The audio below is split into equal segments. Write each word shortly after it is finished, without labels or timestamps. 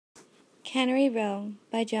Cannery Row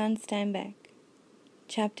by John Steinbeck.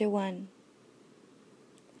 Chapter 1.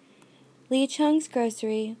 Lee Chung's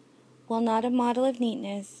grocery, while not a model of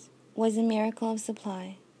neatness, was a miracle of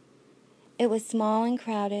supply. It was small and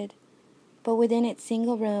crowded, but within its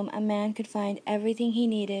single room a man could find everything he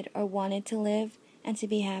needed or wanted to live and to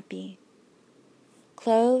be happy.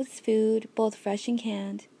 Clothes, food, both fresh and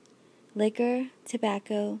canned, liquor,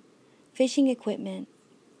 tobacco, fishing equipment,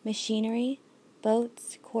 machinery,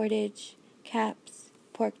 boats, cordage, caps,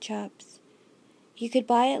 pork chops. You could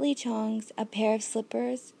buy at Lee Chung's a pair of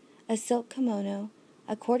slippers, a silk kimono,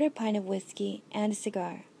 a quarter pint of whiskey, and a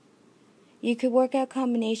cigar. You could work out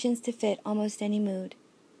combinations to fit almost any mood.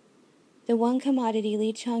 The one commodity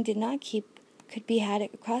Lee Chung did not keep could be had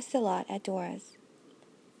across the lot at Dora's.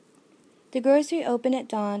 The grocery opened at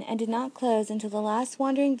dawn and did not close until the last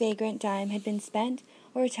wandering vagrant dime had been spent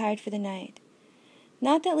or retired for the night.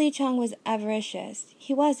 Not that Lee Chung was avaricious.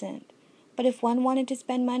 He wasn't. But if one wanted to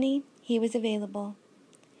spend money, he was available.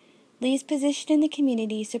 Lee's position in the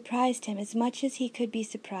community surprised him as much as he could be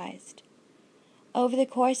surprised. Over the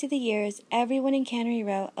course of the years, everyone in Cannery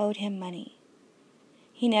Row owed him money.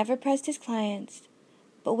 He never pressed his clients,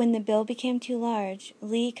 but when the bill became too large,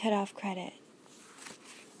 Lee cut off credit.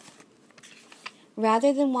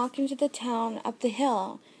 Rather than walk into the town up the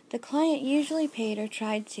hill, the client usually paid or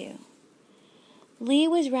tried to. Lee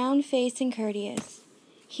was round-faced and courteous.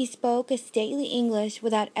 He spoke a stately English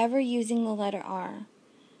without ever using the letter R.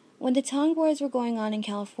 When the tongue wars were going on in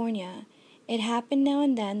California, it happened now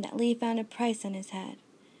and then that Lee found a price on his head.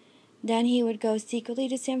 Then he would go secretly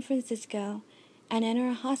to San Francisco and enter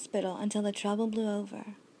a hospital until the trouble blew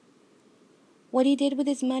over. What he did with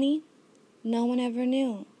his money, no one ever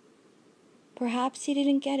knew. Perhaps he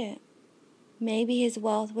didn't get it. Maybe his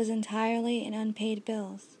wealth was entirely in unpaid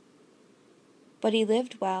bills. But he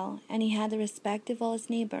lived well, and he had the respect of all his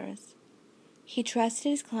neighbors. He trusted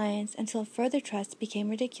his clients until further trust became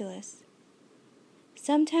ridiculous.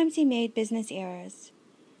 Sometimes he made business errors,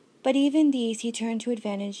 but even these he turned to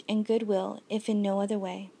advantage and goodwill, if in no other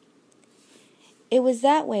way. It was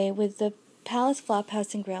that way with the Palace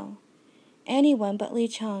Flophouse and Grill. Anyone but Lee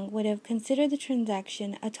Chung would have considered the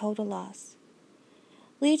transaction a total loss.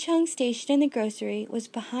 Lee Chung's station in the grocery was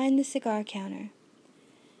behind the cigar counter.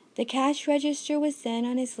 The cash register was then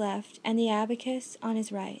on his left and the abacus on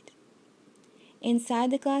his right.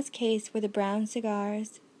 Inside the glass case were the brown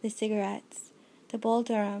cigars, the cigarettes, the Bull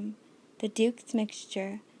Durham, the Duke's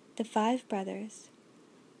Mixture, the Five Brothers,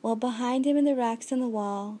 while behind him in the racks on the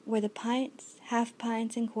wall were the pints,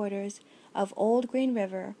 half-pints, and quarters of Old Green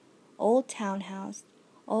River, Old Townhouse,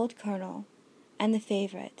 Old Colonel, and the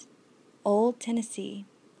favorite, Old Tennessee,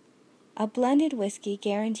 a blended whiskey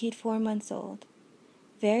guaranteed 4 months old,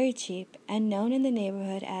 very cheap and known in the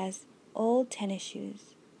neighborhood as Old Tennis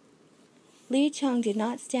Shoes. Lee Chung did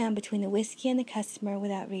not stand between the whiskey and the customer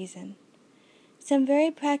without reason. Some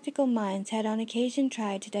very practical minds had on occasion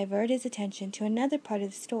tried to divert his attention to another part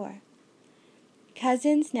of the store.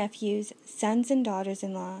 Cousins, nephews, sons, and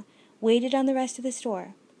daughters-in-law waited on the rest of the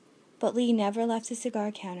store, but Lee never left the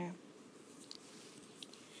cigar counter.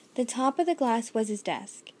 The top of the glass was his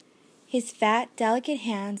desk. His fat, delicate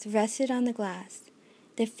hands rested on the glass,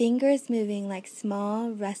 the fingers moving like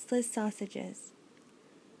small, restless sausages.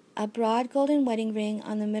 A broad golden wedding ring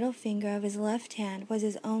on the middle finger of his left hand was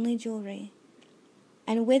his only jewelry,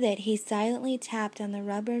 and with it he silently tapped on the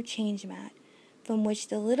rubber change mat, from which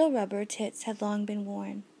the little rubber tits had long been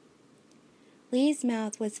worn. Lee's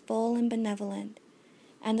mouth was full and benevolent,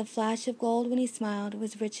 and the flash of gold when he smiled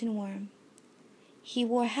was rich and warm. He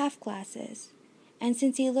wore half-glasses, and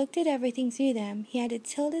since he looked at everything through them, he had to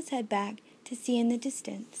tilt his head back to see in the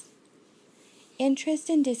distance. Interest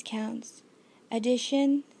and discounts,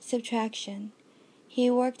 addition, subtraction, he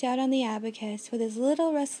worked out on the abacus with his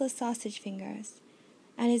little restless sausage fingers,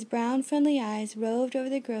 and his brown friendly eyes roved over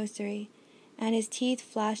the grocery, and his teeth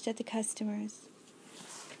flashed at the customers.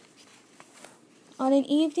 On an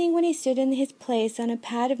evening when he stood in his place on a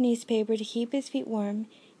pad of newspaper to keep his feet warm,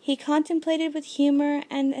 he contemplated with humor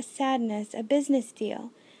and a sadness a business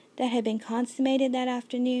deal that had been consummated that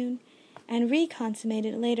afternoon and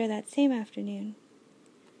reconsummated later that same afternoon.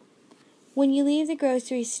 When you leave the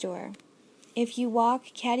grocery store, if you walk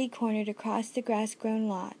catty-cornered across the grass-grown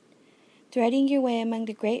lot, threading your way among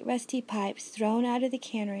the great rusty pipes thrown out of the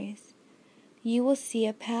canneries, you will see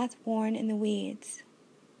a path worn in the weeds.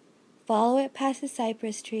 Follow it past the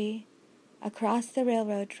cypress tree, across the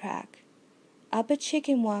railroad track, up a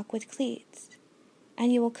chicken walk with cleats,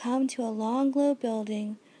 and you will come to a long, low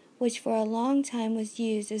building which for a long time was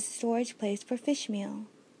used as a storage place for fish meal.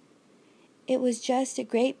 It was just a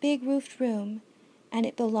great big roofed room, and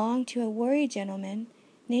it belonged to a worthy gentleman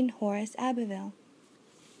named Horace Abbeville.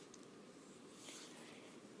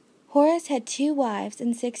 Horace had 2 wives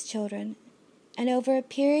and 6 children, and over a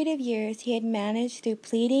period of years he had managed through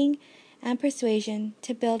pleading and persuasion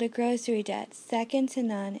to build a grocery debt second to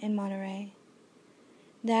none in Monterey.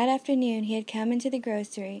 That afternoon he had come into the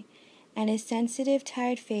grocery, and his sensitive,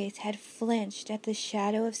 tired face had flinched at the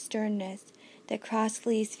shadow of sternness that crossed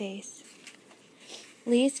Lee's face.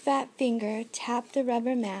 Lee's fat finger tapped the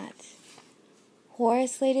rubber mat.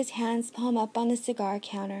 Horace laid his hands palm up on the cigar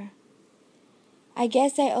counter. "I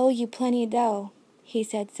guess I owe you plenty of dough," he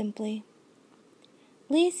said simply.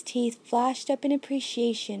 Lee's teeth flashed up in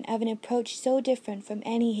appreciation of an approach so different from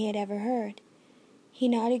any he had ever heard. He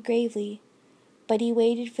nodded gravely, but he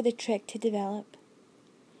waited for the trick to develop.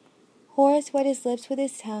 Horace wet his lips with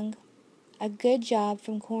his tongue. A good job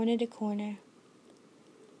from corner to corner.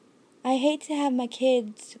 "I hate to have my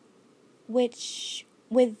kids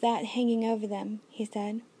with that hanging over them," he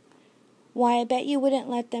said. "Why, I bet you wouldn't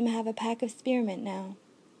let them have a pack of spearmint now."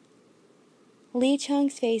 Lee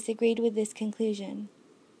Chung's face agreed with this conclusion.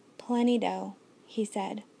 "Plenty dough," he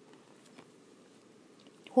said.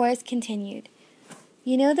 Horace continued.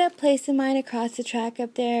 "You know that place of mine across the track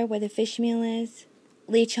up there where the fish meal is?"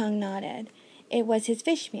 Lee Chung nodded. It was his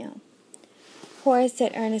fish meal. Horace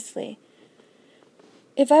said earnestly,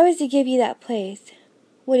 "If I was to give you that place,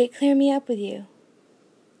 would it clear me up with you?"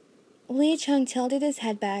 Lee Chung tilted his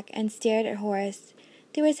head back and stared at Horace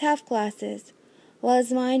through his half-glasses, while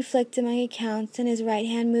his mind flicked among accounts and his right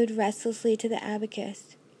hand moved restlessly to the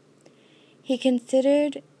abacus. He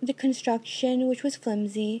considered the construction, which was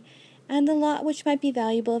flimsy, and the lot which might be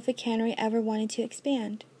valuable if a cannery ever wanted to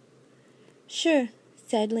expand. "Sure,"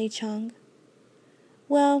 said Lee Chung.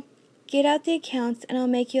 "Well, get out the accounts and I'll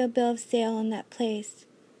make you a bill of sale on that place."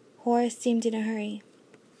 Horace seemed in a hurry.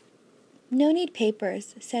 "No need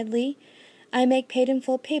papers," said Lee. "I make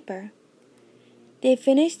paid-in-full paper." They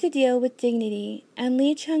finished the deal with dignity, and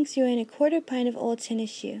Lee Chung threw in a 1/4 pint of old tennis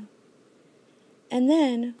shoe. And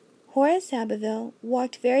then Horace Abbeville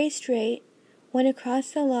walked very straight, went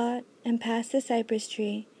across the lot and past the cypress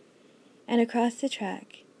tree, and across the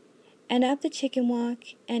track, and up the chicken walk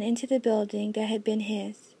and into the building that had been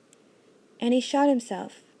his, and he shot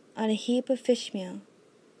himself on a heap of fish meal.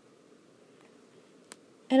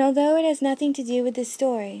 And although it has nothing to do with this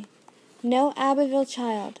story, no Abbeville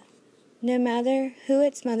child, no matter who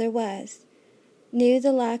its mother was, knew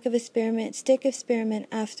the lack of a stick of spearmint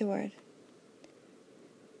afterward.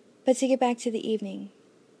 But to get back to the evening.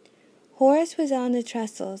 Horace was on the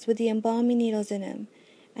trestles with the embalming needles in him,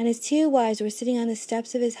 and his 2 wives were sitting on the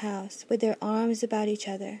steps of his house with their arms about each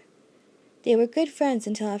other. They were good friends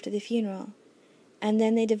until after the funeral, and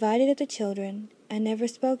then they divided up the children and never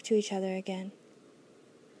spoke to each other again.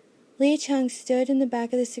 Lee Chung stood in the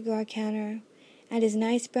back of the cigar counter, and his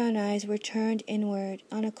nice brown eyes were turned inward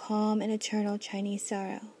on a calm and eternal Chinese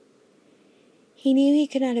sorrow. He knew he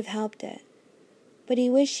could not have helped it, but he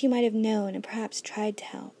wished he might have known and perhaps tried to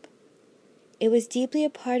help. It was deeply a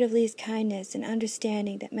part of Lee's kindness and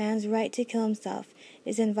understanding that man's right to kill himself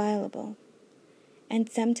is inviolable, and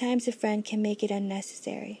sometimes a friend can make it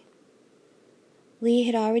unnecessary. Lee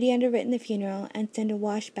had already underwritten the funeral and sent a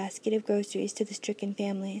wash basket of groceries to the stricken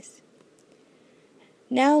families.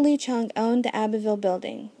 Now Lee Chung owned the Abbeville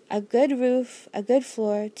building, a good roof, a good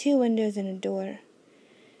floor, 2 windows, and a door.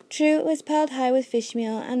 True, it was piled high with fish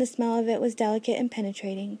meal, and the smell of it was delicate and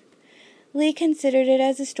penetrating. Lee considered it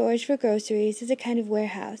as a storage for groceries, as a kind of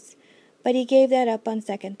warehouse, but he gave that up on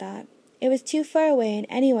second thought. It was too far away, and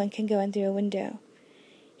anyone can go in through a window.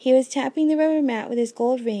 He was tapping the rubber mat with his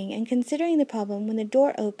gold ring and considering the problem when the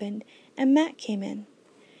door opened and Mac came in.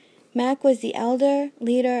 Mac was the elder,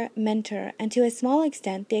 leader, mentor, and to a small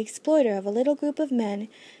extent the exploiter of a little group of men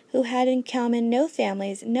who had in common no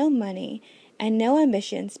families, no money, and no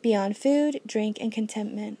ambitions beyond food, drink, and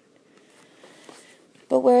contentment.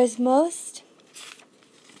 But whereas most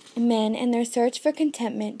men in their search for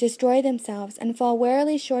contentment destroy themselves and fall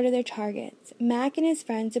warily short of their targets, Mac and his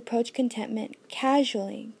friends approached contentment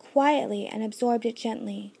casually, quietly, and absorbed it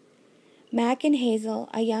gently. Mac and Hazel,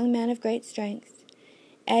 a young man of great strength,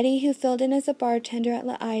 Eddie, who filled in as a bartender at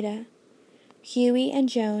La Ida, Huey and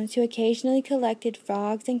Jones, who occasionally collected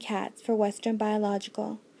frogs and cats for Western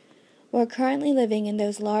Biological, were currently living in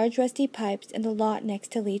those large rusty pipes in the lot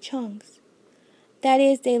next to Lee Chung's. That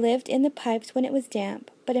is, they lived in the pipes when it was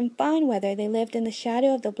damp, but in fine weather they lived in the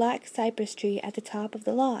shadow of the black cypress tree at the top of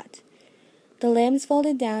the lot. The limbs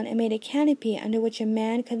folded down and made a canopy under which a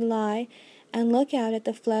man could lie and look out at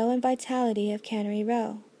the flow and vitality of Cannery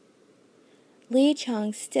Row. Lee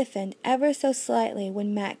Chung stiffened ever so slightly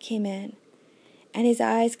when Mac came in, and his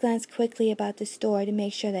eyes glanced quickly about the store to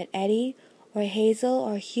make sure that Eddie or Hazel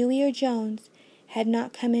or Huey or Jones had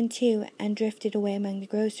not come in too and drifted away among the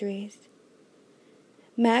groceries.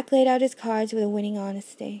 Mac laid out his cards with a winning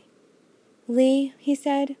honesty. "Lee," he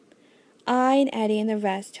said, "I and Eddie and the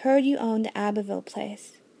rest heard you own the Abbeville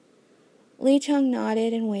place." Lee Chung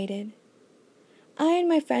nodded and waited. "I and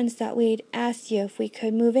my friends thought we'd ask you if we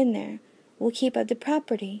could move in there. We'll keep up the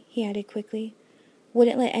property," he added quickly.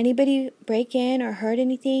 "Wouldn't let anybody break in or hurt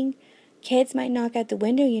anything. Kids might knock out the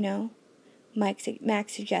window, you know," Mac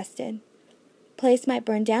suggested. "Place might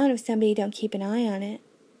burn down if somebody don't keep an eye on it."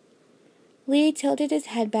 Lee tilted his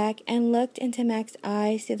head back and looked into Mac's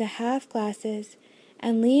eyes through the half glasses,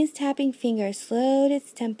 and Lee's tapping finger slowed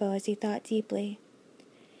its tempo as he thought deeply.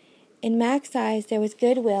 In Mac's eyes there was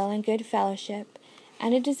goodwill and good fellowship,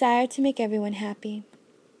 and a desire to make everyone happy.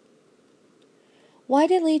 Why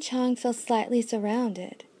did Lee Chung feel slightly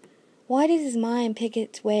surrounded? Why did his mind pick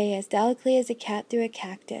its way as delicately as a cat through a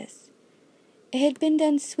cactus? It had been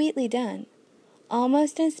done sweetly done,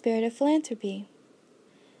 almost in a spirit of philanthropy.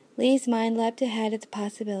 Lee's mind leapt ahead at the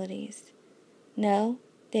possibilities. No,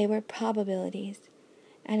 they were probabilities,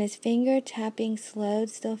 and his finger-tapping slowed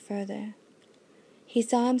still further. He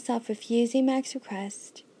saw himself refusing Mac's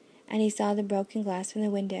request, and he saw the broken glass from the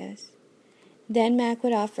windows. Then Mac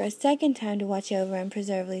would offer a second time to watch over and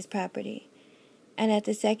preserve Lee's property, and at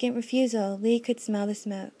the second refusal Lee could smell the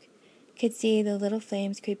smoke, could see the little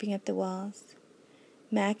flames creeping up the walls.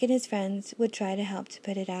 Mac and his friends would try to help to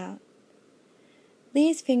put it out.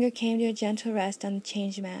 Lee's finger came to a gentle rest on the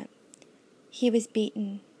change mat. He was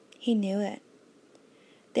beaten. He knew it.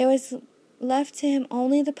 There was left to him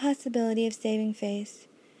only the possibility of saving face,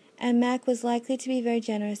 and Mac was likely to be very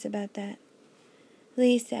generous about that.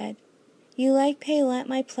 Lee said, "You like pay rent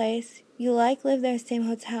my place. You like live there same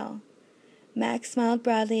hotel." Mac smiled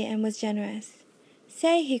broadly and was generous.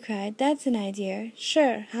 "Say," he cried, "that's an idea.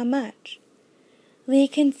 Sure, how much?" Lee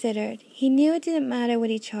considered. He knew it didn't matter what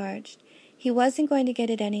he charged. He wasn't going to get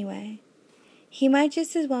it anyway. He might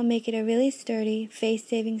just as well make it a really sturdy,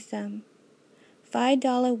 face-saving sum.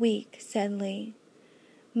 $5 a week, said Lee.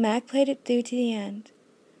 Mac played it through to the end.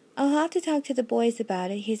 "I'll have to talk to the boys about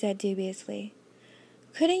it," he said dubiously.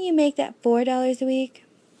 "Couldn't you make that $4 a week?"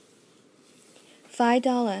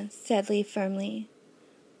 $5, said Lee firmly.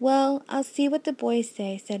 "Well, I'll see what the boys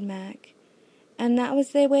say," said Mac. And that was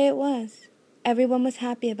the way it was. Everyone was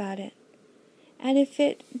happy about it. And if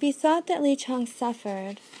it be thought that Lee Chung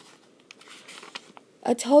suffered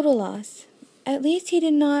a total loss, at least he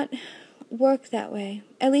did not work that way.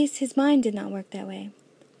 At least his mind did not work that way.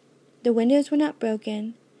 The windows were not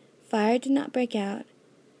broken, fire did not break out,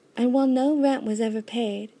 and while no rent was ever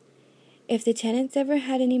paid, if the tenants ever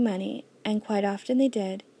had any money, and quite often they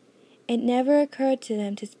did, it never occurred to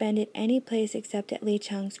them to spend it any place except at Lee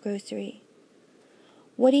Chung's grocery.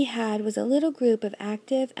 What he had was a little group of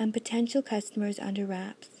active and potential customers under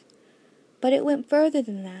wraps. But it went further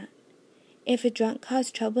than that. If a drunk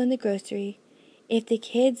caused trouble in the grocery, if the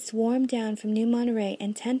kids swarmed down from New Monterey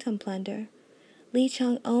intent on plunder, Lee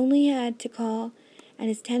Chung only had to call and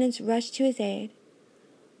his tenants rushed to his aid.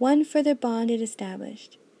 One further bond it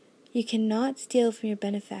established. You cannot steal from your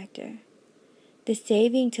benefactor. The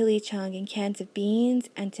saving to Lee Chung in cans of beans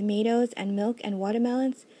and tomatoes and milk and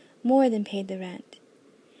watermelons more than paid the rent.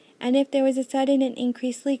 And if there was a sudden and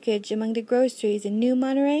increased leakage among the groceries in New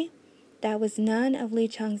Monterey, that was none of Lee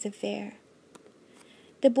Chung's affair.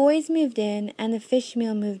 The boys moved in, and the fish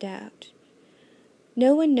meal moved out.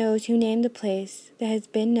 No one knows who named the place that has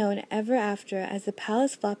been known ever after as the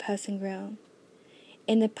Palace Flophouse and Grill.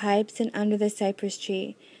 In the pipes and under the cypress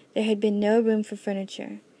tree, there had been no room for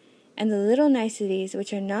furniture, and the little niceties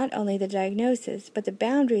which are not only the diagnosis but the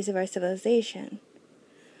boundaries of our civilization.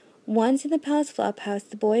 Once in the Palace Flophouse,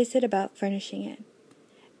 the boys set about furnishing it.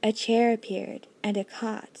 A chair appeared, and a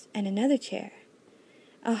cot, and another chair.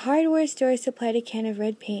 A hardware store supplied a can of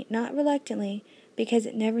red paint not reluctantly because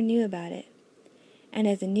it never knew about it. And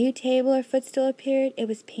as a new table or footstool appeared, it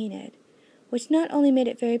was painted, which not only made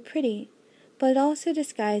it very pretty, but also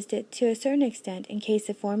disguised it to a certain extent in case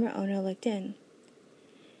the former owner looked in.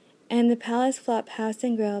 And the Palace Flophouse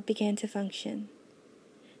and Grill began to function.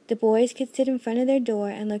 The boys could sit in front of their door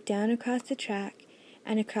and look down across the track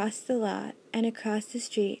and across the lot and across the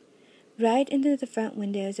street, right into the front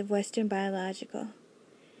windows of Western Biological.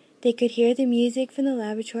 They could hear the music from the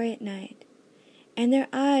laboratory at night, and their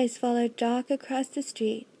eyes followed Doc across the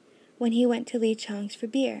street when he went to Lee Chung's for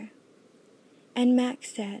beer. And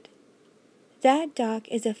Max said, "That Doc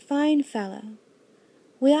is a fine fellow.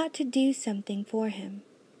 We ought to do something for him."